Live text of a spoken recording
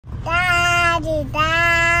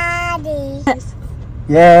Daddy.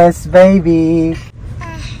 Yes, baby.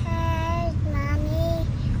 I heard mommy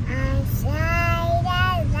outside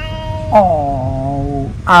the rain.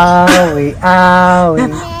 Oh, owie, owie.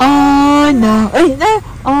 Oh no.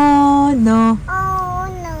 Oh no. Oh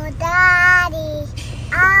no, Daddy.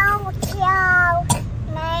 Ouch, ouch.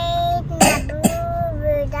 Made my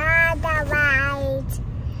boo-boo dada white.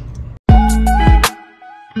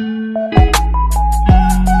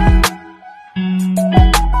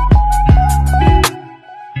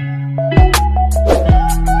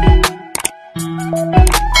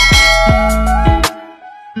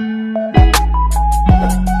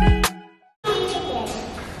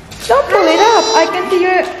 Don't pull it up. I can see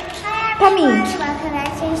your tummy. Welcome back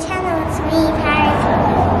to your channel. It's me, Paris.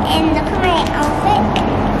 And look at my outfit.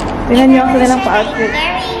 Tingnan niyo ako nilang pa-outfit.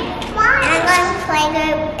 I'm going to play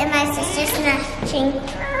group and my sister's snatching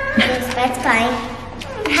this, but it's fine.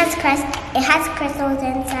 It has crystals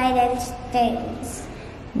inside and things.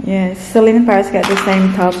 Yes, Celine and Paris got the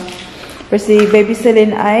same top. Pero si Baby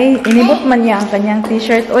Celine ay inibot man niya ang kanyang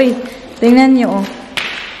t-shirt. Uy, tingnan niyo oh.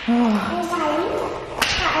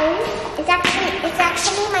 It's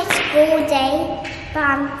actually my school day, but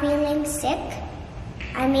I'm feeling sick.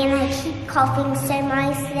 I mean, I keep coughing, so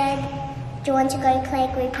Mommy said, do you want to go play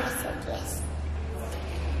group? I said yes.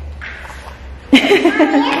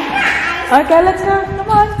 Okay, let's go.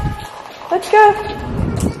 Come on. Let's go.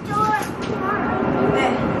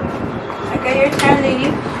 Okay, your turn,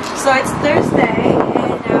 lady. So, it's Thursday,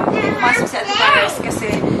 and pumasok si Ate Paris kasi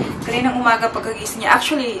kaninang umaga pagkagising niya.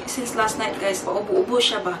 Actually, since last night, guys, paubo-ubo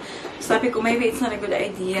siya ba? Sabi ko, maybe it's not a good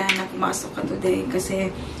idea na pumasok ka today kasi,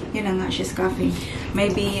 yun na nga, she's coughing.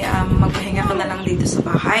 Maybe, magpahinga ka na lang dito sa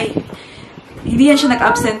bahay. Hindi yan siya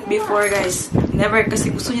nag-absent before, guys. Never,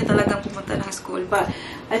 kasi gusto niya talagang pumunta ng school. But,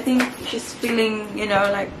 I think she's feeling, you know,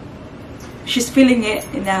 like, she's feeling it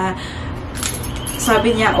na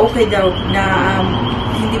sabi niya, okay daw, na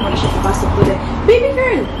hindi mo na siya papasok today. Baby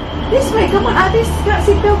girl! This way! Come on, Atis!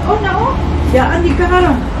 Seatbelt on na, oh! Yaan, di ka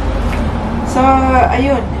karon. So,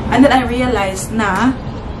 ayun. And then I realized na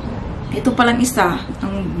ito palang isa,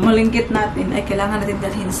 ang malingkit natin ay kailangan natin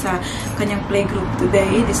dalhin sa kanyang playgroup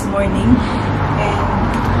today, this morning. And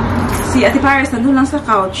si Ate Paris nandun lang sa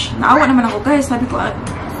couch. Naawa naman ako, guys. Sabi ko,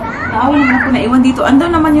 naawa naman ako naiwan dito.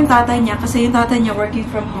 Andun naman yung tatay niya kasi yung tatay niya working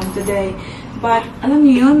from home today. But, alam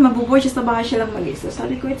niyo yun, mabuboard siya sa bahay siya lang mag-isa.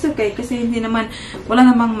 Sabi ko, it's okay. Kasi hindi naman, wala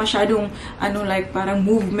namang masyadong, like, parang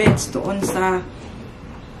movements doon sa,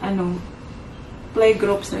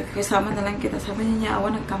 playgroup. So, kasama na lang kita. Sabi niya,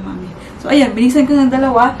 awa, nagkamami. So, ayan, binisan ko ng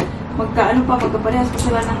dalawa. Magkaparehas pa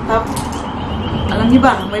sila ng top. Alam niyo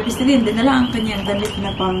ba, may bisilin, din na lang ang kanyang damit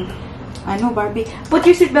na pang, Barbie. Put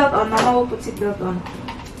your seatbelt on. Mama will put seatbelt on.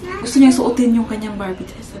 Gusto niya suotin yung kanyang Barbie.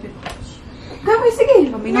 Sabi ko, kamay,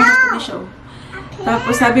 sige. Paminaw ko na siya, oh.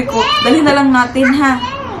 Tapos sabi ko, dali na lang natin, ha?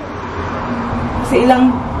 Kasi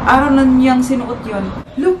ilang araw na niyang sinuot yun.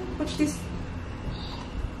 Look, watch this.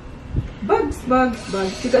 Bugs.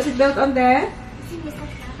 You got seatbelt on there?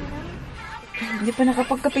 Hindi pa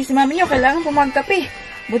nakapagkape si mami niyo. Kailangan po magkape.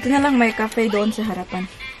 Buti na lang may cafe doon sa harapan.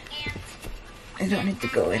 I don't need to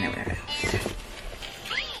go anywhere else.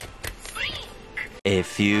 A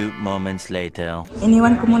few moments later.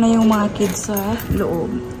 Iniwan ko muna yung mga kids sa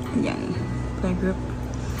loob. Ayan. Playgroup.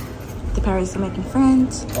 The Paris are making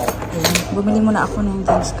friends. Bumili muna ako ng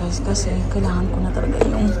drinks, guys, kasi kailangan ko na talaga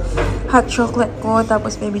yung hot chocolate ko.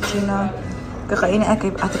 Tapos baby Chino. Kakainin.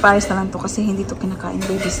 Okay, Ate Paris na lang to kasi hindi to kinakain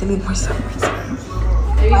baby Celine for some reason.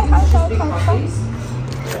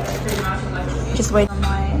 Just wait on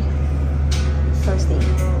my Thursday.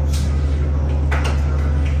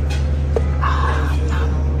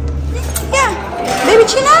 Yeah, baby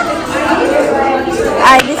Chino.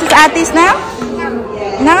 This is Atis now.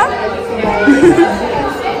 No?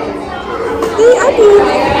 Hey, Ati.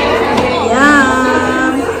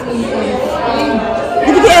 Yum.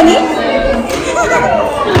 Did you get any?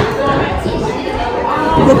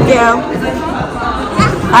 Good girl.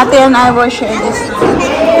 Ate and I will share this.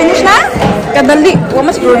 Finish na? Kadali. Huwag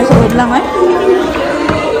mas bro sa wood lang, eh.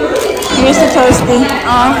 Here's the toasty.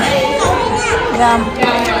 Oh. Yum.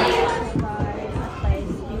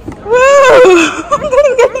 Woo!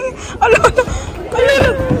 Galing. Ano?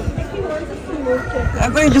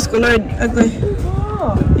 Agoy, Diyos ko, Lord. Agoy.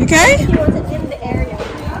 You okay?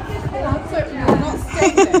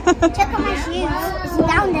 Check out my shoes. It's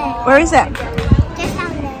down there. Where is it? Just down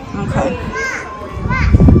there. Okay.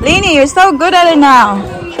 Lainey, you're so good at it now.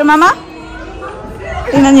 Show Mama?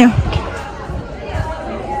 Tingnan niyo.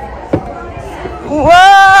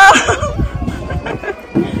 Wow!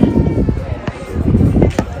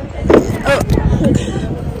 Oh.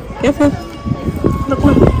 Careful. Look,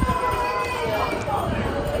 look.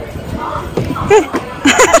 Okay.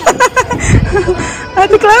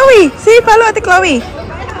 Ate Chloe. See, follow Ate Chloe.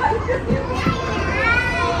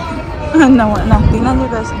 No. Tingnan nyo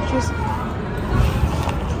guys.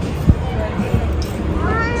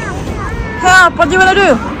 Help, what do you want to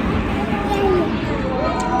do?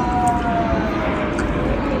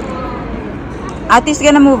 Ati's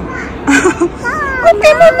gonna move.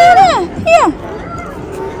 Okay, move na. Here.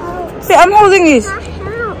 See, I'm holding this.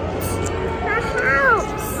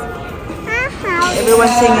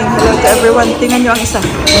 Everyone singing hello to everyone. Tingnan nyo ang isa.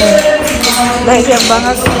 Dahil siyang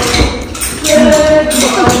bangag.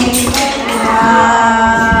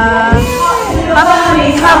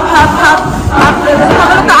 Hop.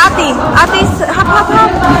 Look at Ati. Ati's hop.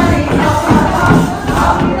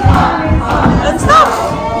 And stop.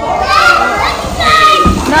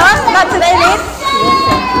 No, not today, Liz.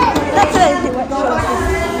 Not today.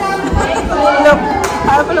 Look.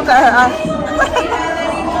 Have a look at her eyes.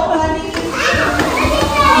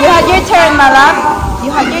 You had your turn, my love. You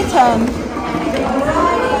had your turn.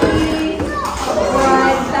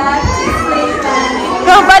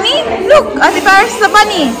 Go, bunny. Look, Ate Paris, the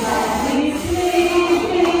bunny.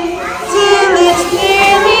 Till it's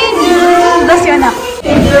nearly noon. Bless you, anak.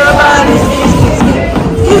 Your body,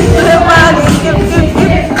 your body,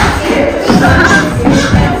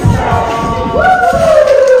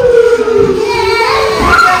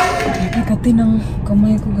 Ikati ng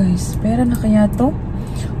kamay ko, guys. Pera na kaya to?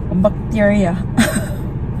 O bacteria?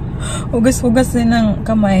 Hugas-hugas din ng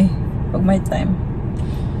kamay pag may time.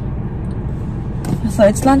 So,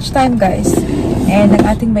 it's lunchtime, guys. And ang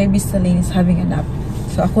ating baby Celine is having a nap.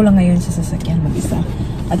 So, ako lang ngayon sa sasakyan mag-isa.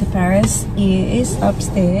 Ate Paris is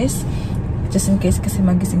upstairs. Just in case kasi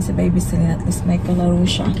magising si baby Celine, at least may kalaro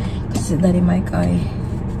siya. Kasi si Daddy Mike ay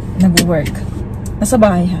nag-work. Nasa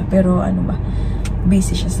bahay ha, pero ano ba,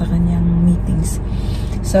 busy siya sa kanyang meetings.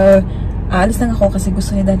 So, aalis lang ako kasi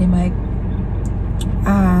gusto ni Daddy Mike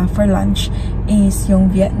for lunch is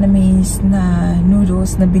yung Vietnamese na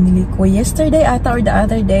noodles na binili ko yesterday ata or the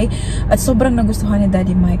other day. At sobrang nagustuhan ni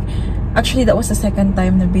Daddy Mike. Actually, that was the second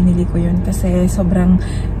time na binili ko yun kasi sobrang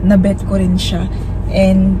nabet ko rin siya.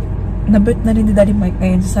 And nabet na rin ni Daddy Mike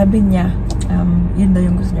ngayon. So, sabi niya, yun daw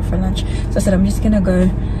yung gusto niya for lunch. So, I'm just gonna go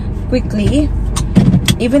quickly.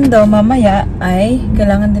 Even though mamaya ay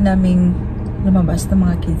kailangan din naming lumabas ng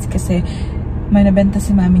mga kids kasi may nabenta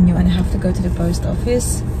si mami niyo and I have to go to the post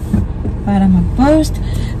office para mag-post.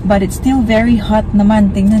 But it's still very hot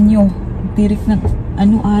naman. Tingnan nyo. Tirik ng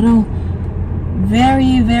araw.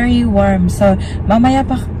 Very, very warm. So, mamaya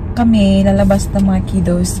pa kami lalabas ng mga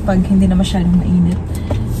kiddos pag hindi na masyadong mainit.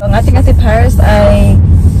 So, ang ating Ate Paris ay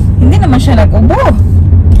hindi naman siya nag-ubo.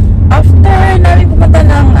 After namin pumunta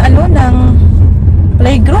ng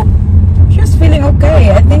playgroup, she was feeling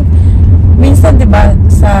okay. I think minsan, diba,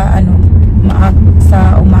 sa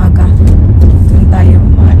umaga doon tayo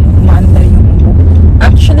umaandar yung ubo.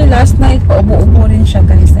 Actually, last night paubo-ubo rin siya,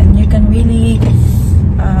 guys, and you can really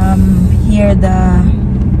hear the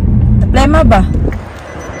plema ba?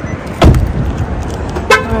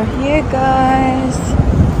 We're here, guys.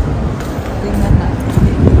 Tingnan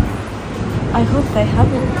natin. I hope they have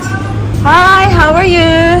it. Hi, how are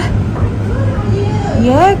you?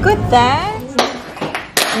 Yeah, good, thanks.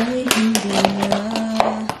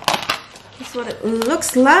 That's what it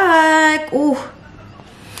looks like. Oh,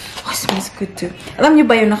 it smells good too. Alam niyo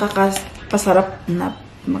ba yung nakakapasarap na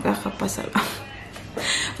makakapasarap?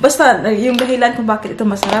 Basta, yung dahilan kung bakit ito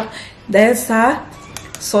masarap dahil sa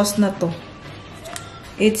sauce na to.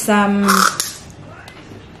 It's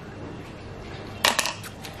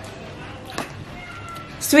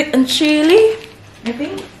sweet and chili, I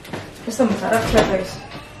think. Basta masarap siya, guys.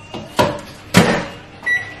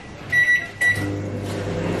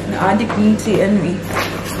 Na-addict yung si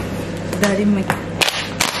Daddy Mike.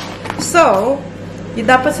 So, yung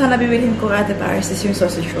dapat sana bibilhin ko Ate Paris is yung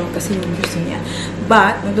sausage roll kasi yung gusto niya.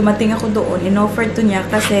 But, nung dumating ako doon, in-offer to niya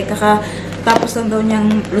kasi kakatapos lang daw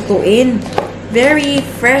niyang lutuin. Very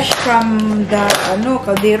fresh from the,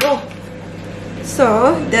 kaldero.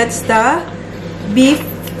 So, that's the beef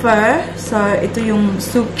fur. So, ito yung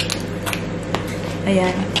soup.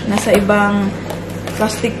 Ayan. Nasa ibang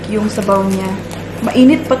plastic yung sabaw niya.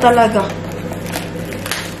 Mainit pa talaga.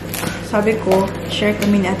 Sabi ko, share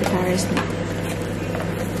kami ni Ate Paris na.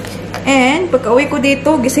 And, pagka-uwi ko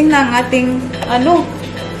dito, gising na ang ating,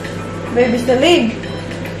 baby Celine.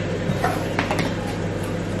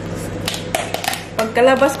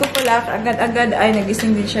 Pagkalabas ko pala, agad-agad ay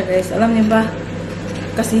nagising din siya, guys. Alam niyo ba?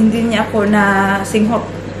 Kasi hindi niya ako na singhot.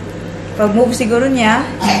 Pag move siguro niya,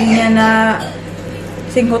 hindi niya na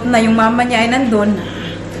Singhot na yung mama niya ay nandun.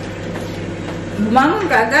 Bumangon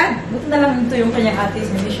ka agad. Buti na lang ito yung kanyang ate.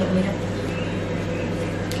 Hindi siya umiyak.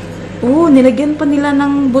 Oo, nilagyan pa nila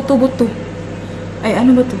ng buto-buto. Ay,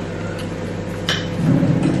 ano ba to?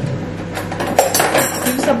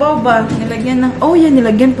 Yung sabaw ba? Nilagyan ng... Oh, yan,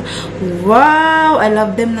 nilagyan pa. Wow! I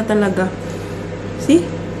love them na talaga. See?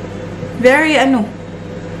 Very, ano...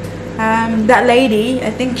 that lady, I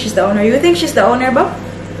think she's the owner. You think she's the owner, Bob?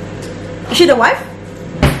 Is she the wife?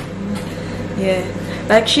 Yeah.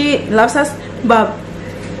 Like, she loves us. Bob,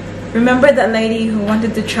 remember that lady who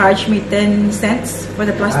wanted to charge me 10 cents for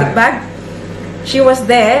the plastic bag? She was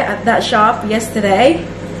there at that shop yesterday.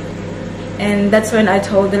 And that's when I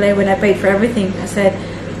told the lady, when I paid for everything, I said,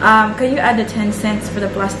 can you add the 10 cents for the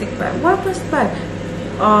plastic bag? What plastic bag?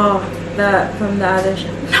 Oh, from the other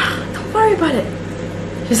shop. No, don't worry about it.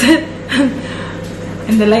 She said,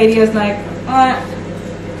 and the lady was like,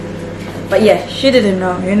 but yeah, she didn't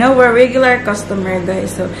know. You know, we're a regular customer,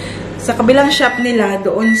 guys. So, sa kabilang shop nila,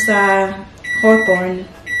 doon sa Hawthorne,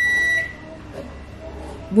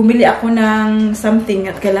 bumili ako ng something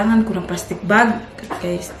at kailangan ko ng plastic bag.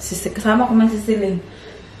 Okay, kasama ko man si Celine.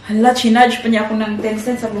 Hala, chinarge pa niya ako ng 10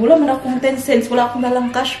 cents. Sabi, wala man akong 10 cents. Wala akong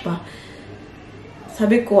nalang cash pa.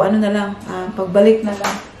 Sabi ko, ano na lang, pagbalik na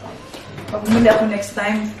lang. Pag bumili ako next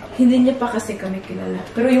time, hindi niya pa kasi kami kilala.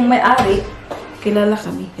 Pero yung may-ari, kilala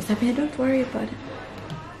kami. Sabi niya, don't worry about it.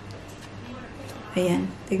 Ayan,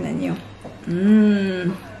 tignan niyo.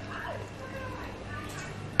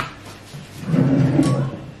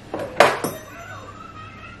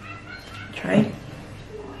 Try.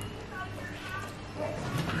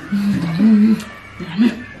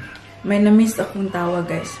 May na-miss akong tawa,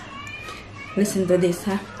 guys. Listen to this,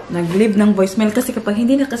 ha? Nag-leave ng voicemail kasi kapag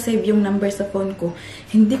hindi nakasave yung number sa phone ko,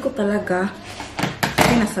 hindi ko talaga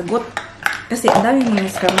pinasagot. Kasi ang dami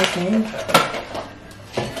mga scammers ngayon.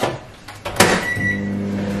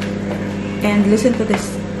 And listen to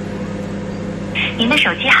this. 您的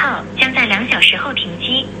手机号将在2小时后停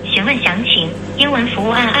机，询问详情，英文服务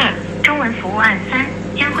按2，中文服务按3，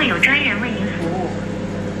将会有专人为您服务。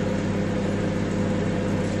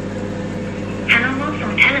Hello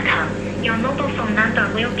Mobile Telecom, your mobile phone number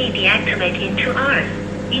will be deactivated in 2 hours.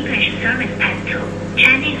 English service pass 2,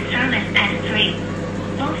 Chinese service pass 3.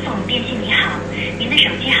 Mobile 电信你好，您的手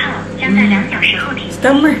机号将在2小时后停机，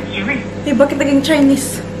询问。Bakit naging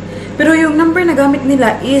Chinese? Pero yung number na gamit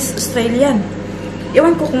nila is Australian.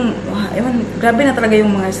 Ewan ko kung, grabe na talaga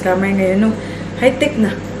yung mga scammer ngayon, no? High-tech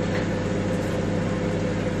na.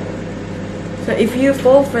 So, if you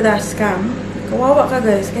fall for that scam, kawawa ka,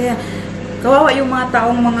 guys. Kaya, kawawa yung mga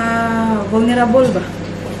taong mga vulnerable ba?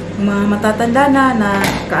 Yung mga matatanda na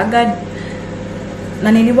kaagad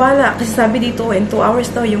naniniwala. Kasi sabi dito, in 2 hours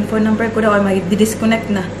daw, yung phone number ko daw ay mag-disconnect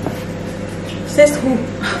na. Says who?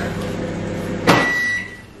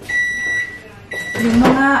 Yung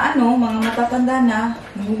mga, mga matatanda na,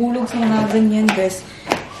 nahuhulog sa mga ganyan, guys.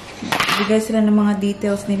 Bigay sila ng mga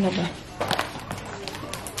details nila ba.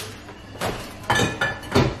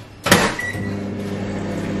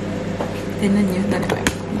 Tignan niyo,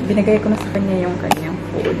 binigay ko na sa kanya yung kanyang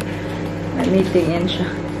food. Meeting yan siya.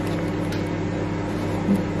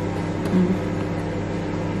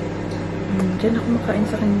 Diyan ako makain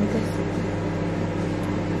sa kanya, guys.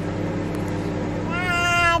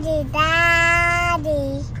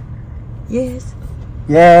 Daddy. Yes.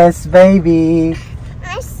 Yes, baby.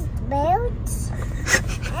 I spelled.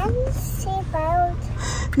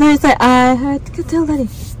 No, it's like, I heard. Tell Daddy.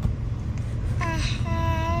 I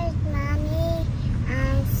heard mommy.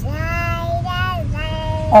 I'm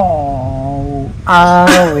sorry. Oh,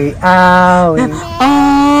 owie, owie.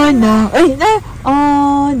 Oh no.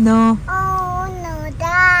 Oh no. Oh no,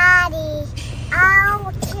 Daddy.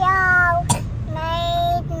 Ouch, ouch.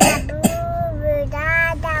 Made my boo-boo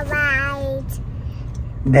dada white.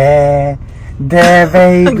 There,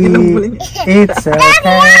 baby. It's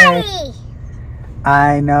okay.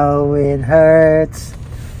 I know it hurts.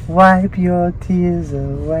 Wipe your tears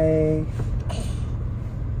away.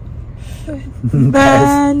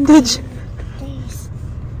 Bandage.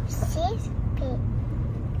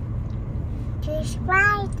 She's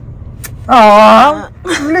right. Oh,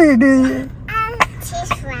 lady.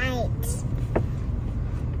 She's right.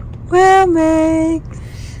 Will make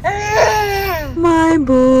my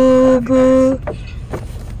boo-boo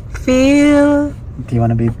feel. Do you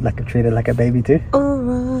want to be treated like a baby too?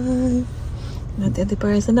 Alright. Ate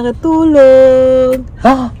Parisa nakatulog.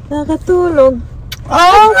 Nakatulog.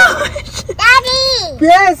 Oh! Daddy!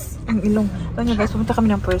 Yes! Ang ilong. Alam nyo guys, pumunta kami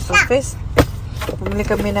ng post office. Bumili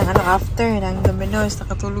kami ng after ng Domino's.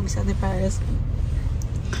 Nakatulog si Ate Paris.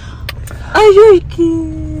 Ay,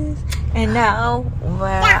 kiss! And now,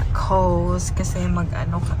 we're at Coles kasi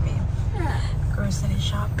mag-ano kami. Grocery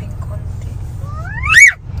shopping konti.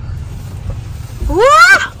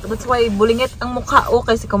 Wah! That's why bulingit ang mukha o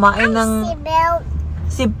kasi kumain ng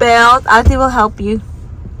seatbelt. Ate will help you.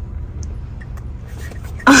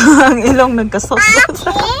 Ang ilong nagkasot. Ate,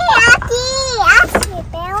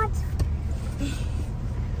 seatbelt.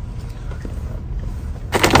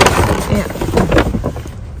 Yeah.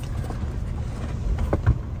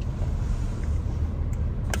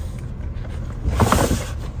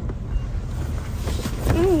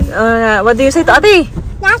 What do you say to Ate?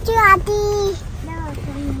 Not you, Ate. No,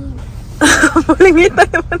 for me. Bulingit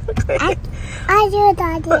tayo naman kayo. Are you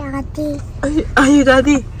Daddy, Ate? Are you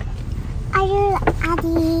Daddy? Are you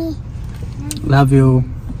Ate? Love you.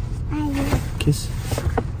 Are you? Kiss.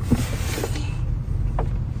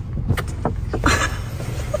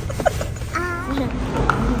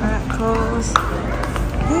 Alright, close.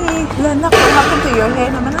 Hey, Lana, what happened to your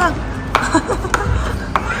hair naman lang?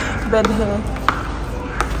 Bed hair.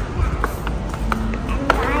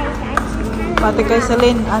 Pati kay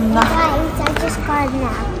Celine, anak. Guys, I just got a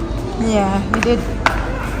nap. Yeah, we did.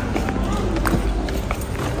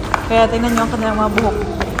 Kaya tingnan nyo ang kanilang mga buhok.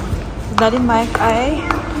 Si Daddy Mike ay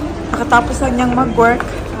nakatapos lang niyang mag-work.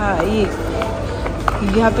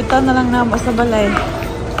 Igihapitan na lang naman sa balay.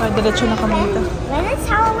 Kaya diretso na kami ito. When it's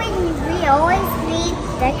Halloween, we always need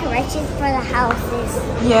decorations for the houses.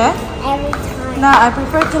 Yeah? Every time. No, I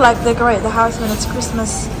prefer to like decorate the house when it's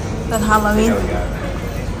Christmas than Halloween.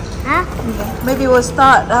 Huh? Okay. Maybe we'll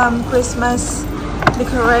start Christmas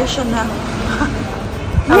decoration now.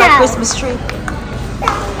 I like Christmas tree.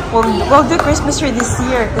 We'll do Christmas tree this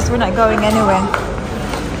year because we're not going anywhere.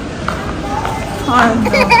 Oh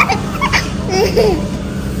no.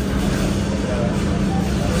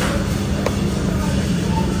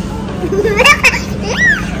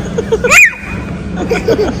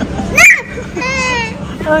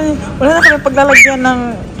 Ay, wala na kami paglalagyan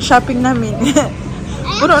ng shopping namin.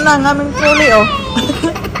 Puno na ang aming trolley, oh.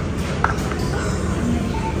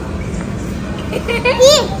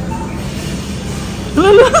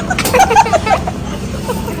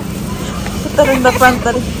 Ito rin na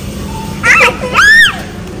pantari.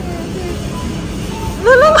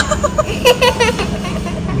 Lala!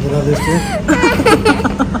 You love this too?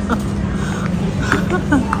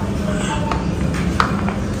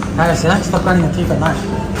 Guys, stop cutting your teeth at night.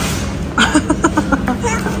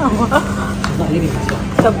 She's not eating this one.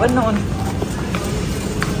 Sab-anoon.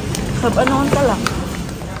 Sab-anoon ka lang.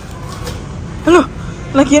 Hello!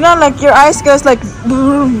 Like, you know, like your eyes goes like...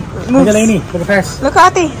 Look at Lainey. Look at Paris. Look,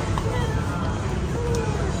 Ate.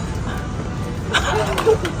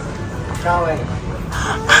 Ciao, eh.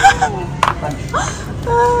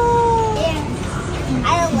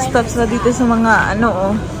 Stops na dito sa mga ano,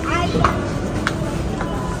 oh.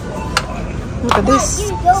 Look at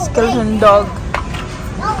this skeleton dog.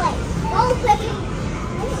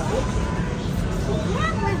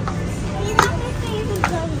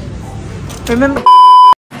 Remember?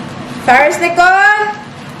 Paris, Nicole!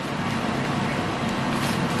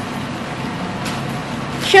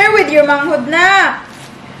 Share with your manghod na!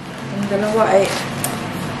 Yung dalawa ay...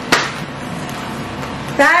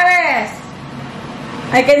 Paris!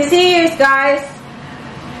 I can see you guys!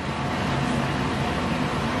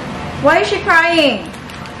 Why is she crying?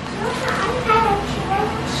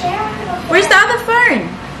 Where's the other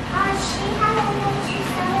phone?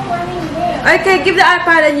 Okay, give the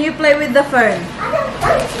iPad and you play with the phone. I don't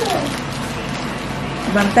want to.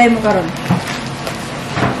 Bantay mo karon.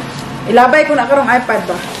 Ilabay ko na karong iPad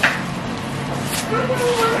ba? I don't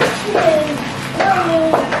want to. Mommy.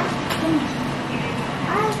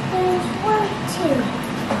 I don't want to.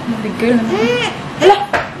 Bigil na. Hala!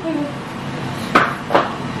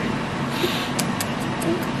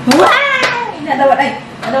 Wow! Nadawat ay.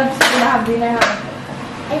 Nadawat sa ilahan. Dinner ha.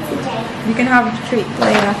 It's okay. You can have a treat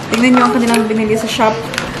later. Tingnan nyo ang kanilang binili sa shop.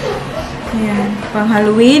 Ayan. Pang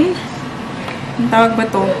Halloween. Ang tawag ba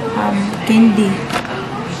to? Candy.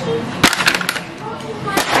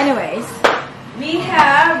 Anyways. We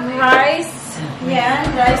have rice.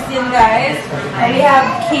 Yan. Rice din guys. And we have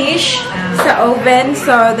quiche sa oven.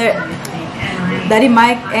 So, Daddy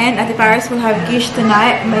Mike and Ate Paris will have quiche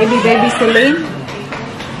tonight. Maybe baby Celine.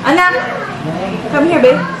 Anak! Come here,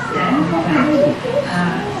 babe.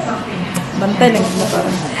 Bantay lang sila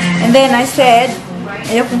parang. And then I said,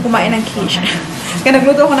 ayaw kong kumain ng quiche. Kaya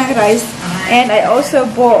nagluto ko ng rice. And I also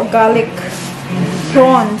bought garlic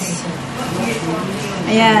prawns.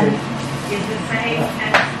 Ayan.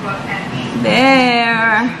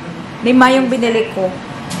 There. 5 yung binili ko.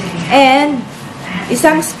 And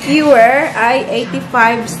Isang skewer ay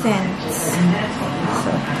 85 cents. So,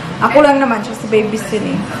 ako lang naman siya sa baby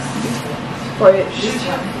sini. For it.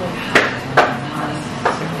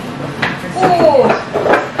 Oh!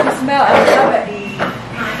 The smell, I love it.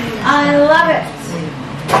 I love it.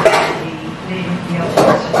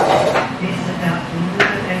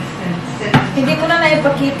 Hindi ko na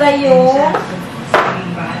naipakita yung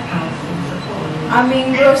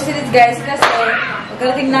aming groceries, guys, kasi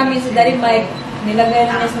pagkarating namin sa Daddy Mike, nilagay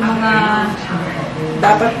na niya sa mga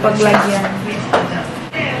dapat paglagyan.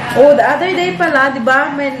 Oh, the other day pala, di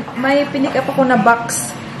ba, may pinick up ako na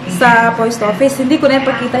box sa post office. Hindi ko na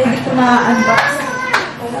ipakita, hindi ko na unbox.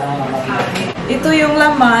 Ito yung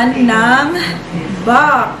laman ng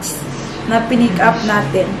box na pinick up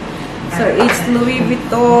natin. So, it's Louis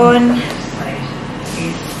Vuitton.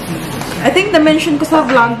 I think na-mention ko sa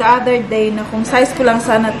vlog the other day na kung size ko lang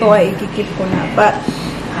sana to ay ikikip ko na. But,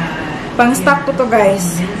 pang stock ko to,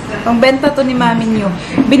 guys. Pang benta to ni mami nyo.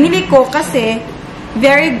 Binili ko kasi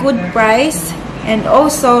very good price and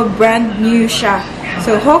also brand new siya.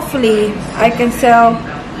 So, hopefully, I can sell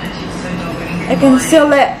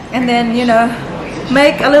it and then, you know,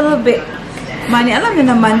 make a little bit money. Alam nyo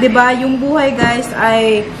naman, di ba? Yung buhay, guys,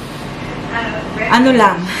 ay ano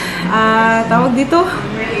lang, tawag dito,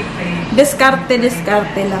 diskarte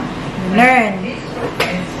lang. Learn.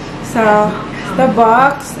 So, the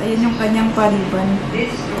box, ayun yung kanyang paliban.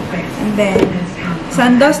 And then,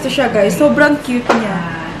 sandas to siya, guys. Sobrang cute niya.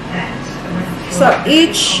 So,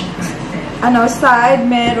 each side,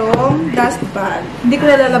 merong dust bag. Hindi ko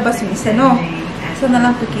nalalabas yung isa, no? So, na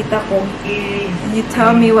lang pakita ko. And you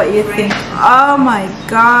tell me what you think. Oh my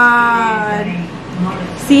God!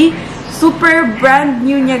 See? Super brand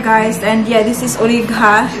new niya, guys. And yeah, this is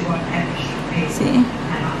Origha. See?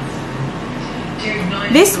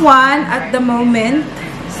 This one, at the moment,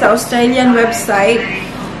 sa Australian website,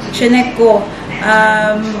 chinek ko,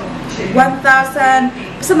 1,000,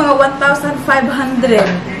 sa mga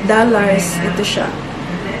 $1,500 ito siya.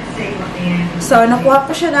 So, nakuha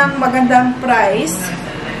ko siya ng magandang price.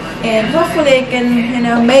 And hopefully, I can, you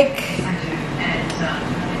know, make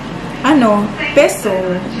peso,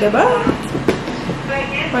 diba?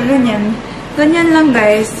 Pag ganyan. Ganyan lang,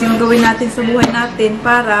 guys, yung gawin natin sa buhay natin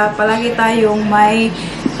para palagi tayong may,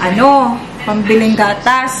 pambiling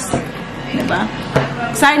gatas. Diba?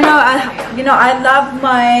 So, I know, I love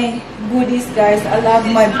my goodies, guys. I love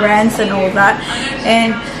my brands and all that.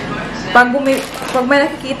 And, pag may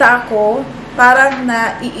nakikita ako, parang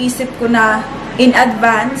naiisip ko na in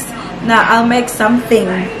advance na I'll make something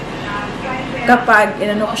kapag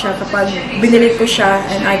binili ko siya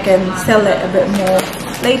and I can sell it a bit more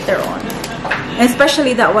later on. And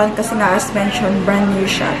especially that one kasi nga as mentioned, brand new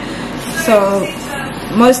siya. So,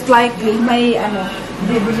 most likely may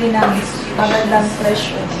bibili ng magandang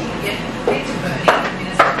presyo.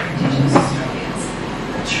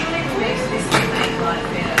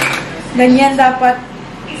 Ganyan dapat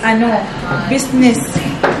business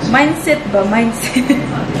mindset ba? Mindset.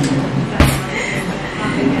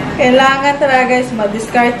 Kailangan talaga, guys,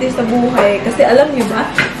 mag-discarte sa buhay. Kasi alam niyo ba,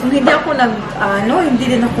 kung hindi ako hindi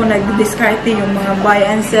din ako nag-discarte yung mga buy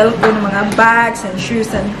and sell ko ng mga bags and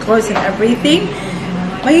shoes and clothes and everything,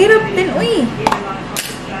 mahirap din, uy.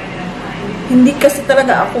 Hindi kasi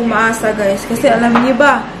talaga ako maasa, guys. Kasi alam niyo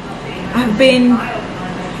ba, I've been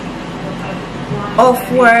off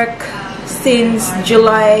work since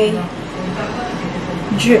June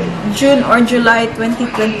or July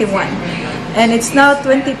 2021. And it's now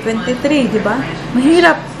 2023, di ba?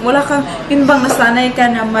 Mahirap. Wala kang, yun bang nasanay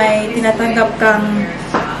ka na may tinatanggap kang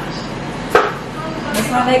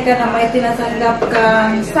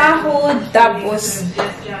sahod, tapos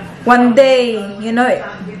one day, you know,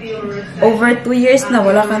 over 2 years na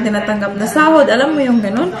wala kang tinatanggap na sahod. Alam mo yung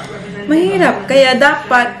ganun? Mahirap. Kaya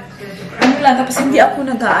dapat, tapos hindi ako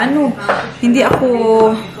hindi ako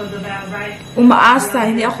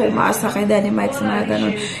umaasa kay Daddy Mike sa mga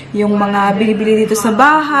ganun. Yung mga binibili dito sa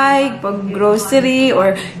bahay, pag grocery,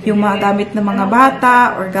 or yung mga gamit ng mga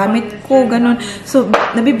bata, or gamit ko, ganun. So,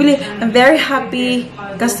 nabibili. I'm very happy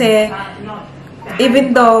kasi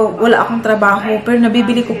even though wala akong trabaho, pero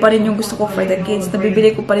nabibili ko pa rin yung gusto ko for the kids.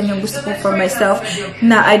 Nabibili ko pa rin yung gusto ko for myself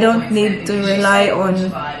na I don't need to rely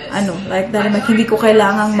on like Daddy Mike. Hindi ko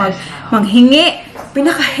kailangang manghingi.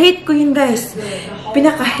 Pinaka-hate ko yun, guys.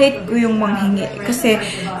 Pinaka-hate ko yung manghingi. Kasi,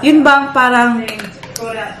 yun bang parang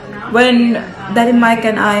when Daddy Mike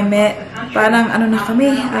and I met, parang na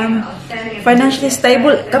kami, financially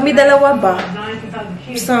stable. Kami dalawa ba?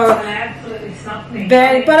 So,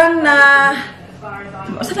 parang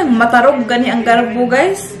matarog gani ang garbo,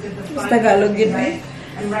 guys. Sa Tagalog yun, eh.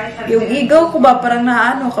 yung ego ko ba, parang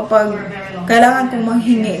naano kapag kailangan kong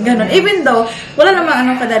manghingi, ganun. Even though, wala namang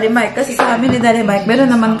ano ka Daddy Mike, kasi sa amin ni Daddy Mike, meron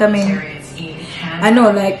naman kaming,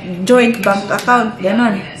 like, joint bank account,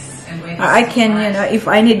 ganun. I can, if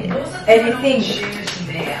I need anything.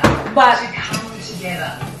 But,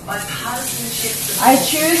 I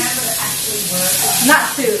choose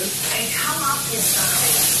not to.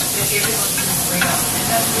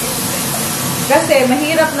 Kasi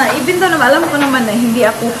mahirap na, even though naman, alam ko naman na hindi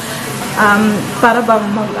ako para bang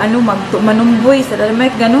manumboy sa Daddy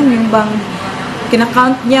Mike, ganun yung bang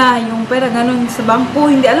kinakount niya yung pera ganun sa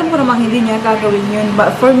bangko, hindi, alam ko namang hindi niya gagawin yun,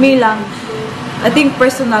 but for me lang, I think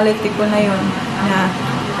personality ko na yun, na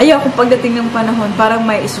ayaw kung pagdating ng panahon parang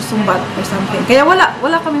may isusumbat or something, kaya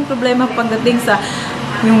wala kaming problema pagdating sa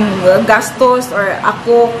yung gastos, or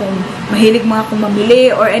ako kung mahilig mga akong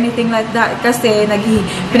mamili or anything like that, kasi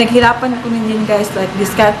pinaghirapan ko rin yun guys, like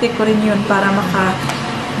diskarte ko rin yun para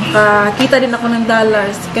makakita din ako ng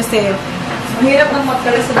dollars, kasi mahirap nang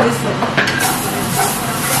magkala sa business.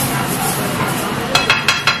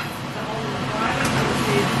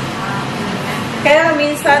 Kaya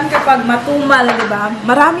minsan kapag matumal, diba,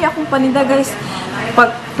 marami akong paninda guys,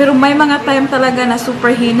 pero may mga time talaga na super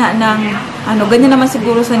hina ng ganyan naman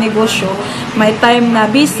siguro sa negosyo. May time na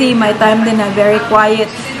busy, may time din na very quiet.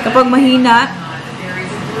 Kapag mahina,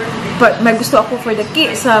 may gusto ako for the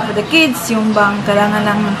kids, yung bang kailangan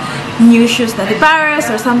ng new shoes na Paris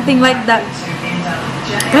or something like that.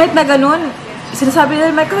 Kahit na ganun, sinasabi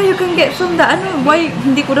nila, Michael, you can get from the why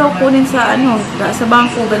hindi ko daw kunin sa sa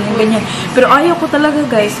bangko, ganyan. Pero ayaw ko talaga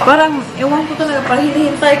guys, parang ewan ko talaga, parang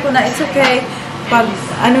hinihintay ko na it's okay pag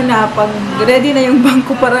pag ready na yung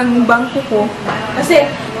bangko, parang bangko ko. Kasi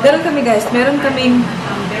meron kami guys, meron kaming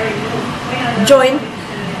joint,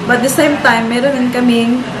 but at the same time meron din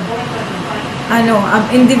kaming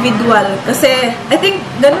individual. Kasi I think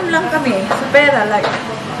ganun lang kami sa pera, like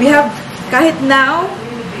we have, kahit now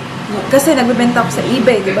kasi nagbebenta ako sa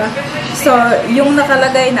eBay, diba? So, yung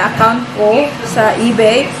nakalagay na account ko sa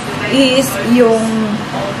eBay is yung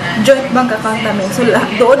joint bank account namin. So,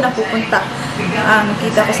 doon napupunta ang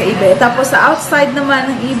kita ko sa eBay. Tapos, sa outside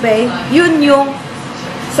naman ng eBay, yun yung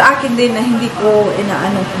sa akin din na hindi ko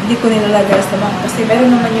nilalagay sa bank. Kasi meron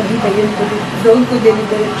naman yung eBay, yun ko, doon ko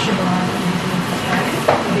deliberation.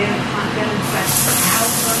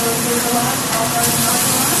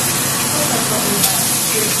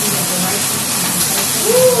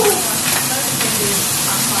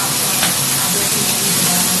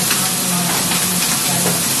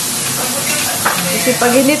 Kasi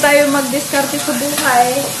pag hindi tayo mag-diskarte sa buhay,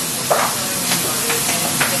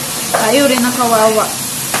 tayo rin ang kawawa.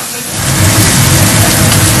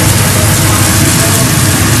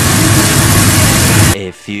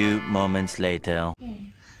 A few moments later.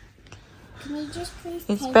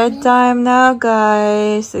 It's bedtime now,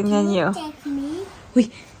 guys. Tingnan nyo.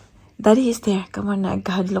 Uy, Daddy is there. Come on,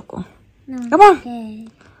 nagkahadlok ko. No, come on.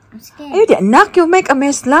 I'm scared. Ayun, di anak. You'll make a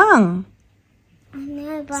mess lang. I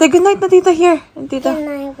know, but Say goodnight na tita here. Tita.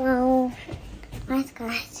 then I will. I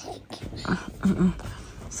gotta take.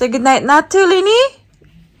 Say goodnight na to Lini.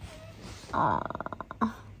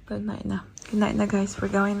 Good night na. Good night na, guys.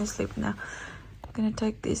 We're going to sleep now. I'm gonna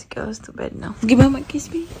take these girls to bed now. Give Mama a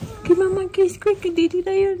kiss, me. Give Mama a kiss. Quick, dito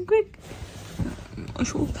na yun. Quick.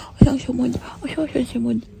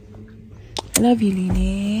 I love you,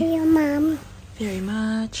 Lini. See you, Mom. Very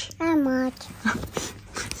much. How much?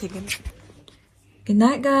 Say good night. Good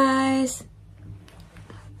night, guys.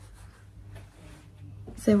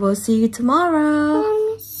 So we'll see you tomorrow.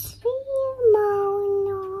 See you,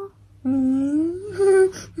 Mom.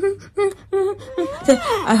 So,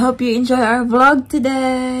 I hope you enjoy our vlog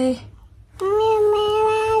today.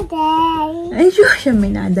 Ay, siya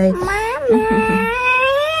minaday.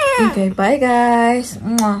 Okay, bye guys.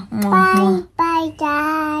 Mwah, mwah, mwah. Bye,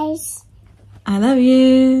 guys. I love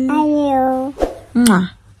you. I will.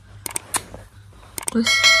 Mwah.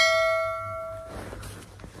 Push.